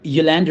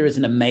Yolanda is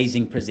an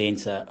amazing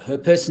presenter. Her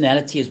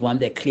personality is one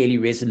that clearly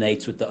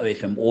resonates with the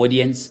OFM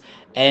audience,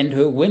 and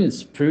her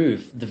wins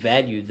prove the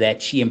value that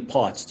she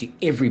imparts to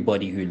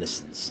everybody who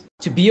listens.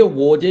 To be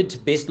awarded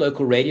Best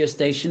Local Radio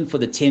Station for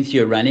the 10th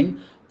year running,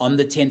 on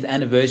the 10th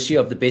anniversary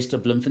of the Best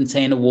of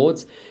Bloemfontein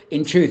Awards,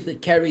 in truth,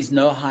 it carries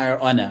no higher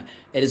honor.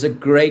 It is a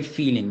great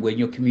feeling when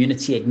your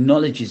community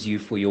acknowledges you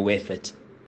for your effort.